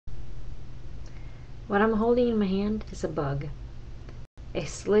What I'm holding in my hand is a bug. A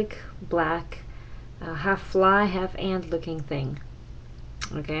slick, black, half fly, half ant looking thing.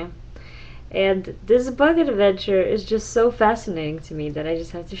 Okay? And this bug adventure is just so fascinating to me that I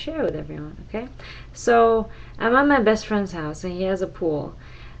just have to share with everyone, okay? So, I'm at my best friend's house and he has a pool.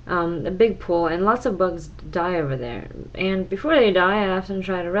 A big pool, and lots of bugs die over there. And before they die, I often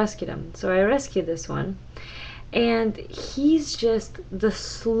try to rescue them. So I rescued this one. And he's just the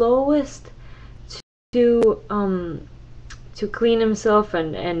slowest to to clean himself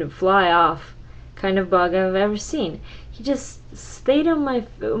and fly off kind of bug I've ever seen. He just stayed on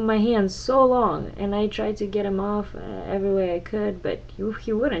my hands so long, and I tried to get him off every way I could, but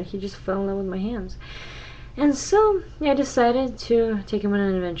he wouldn't. He just fell in love with my hands. And so I decided to take him on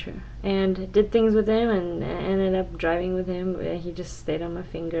an adventure and did things with him and ended up driving with him. He just stayed on my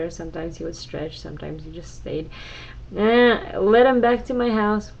finger. Sometimes he would stretch, sometimes he just stayed. Led him back to my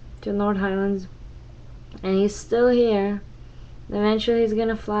house, to North Highlands, and he's still here. Eventually he's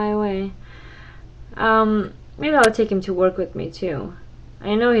gonna fly away. Maybe I'll take him to work with me too.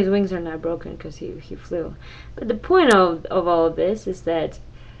 I know his wings are not broken because he flew. But the point of all of this is that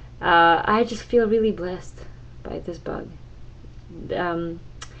I just feel really blessed by this bug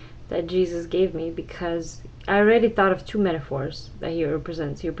that Jesus gave me, because I already thought of two metaphors that he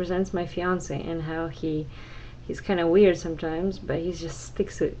represents. He represents my fiance and how he's kind of weird sometimes, but he just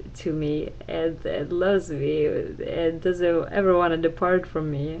sticks to me and loves me and doesn't ever want to depart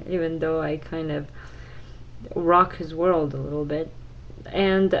from me, even though I kind of rock his world a little bit.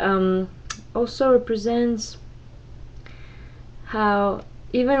 And also represents how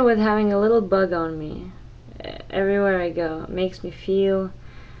even with having a little bug on me, everywhere I go, it makes me feel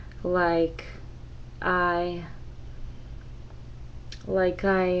like I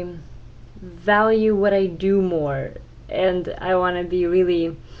value what I do more, and I want to be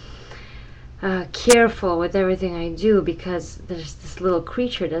really careful with everything I do, because there's this little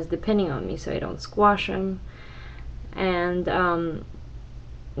creature that's depending on me, so I don't squash him. And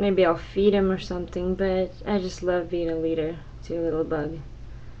maybe I'll feed him or something, but I just love being a leader to a little bug.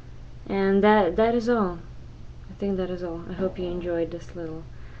 And that is all. I think that is all. I hope you enjoyed this little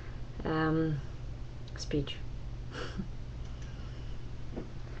speech.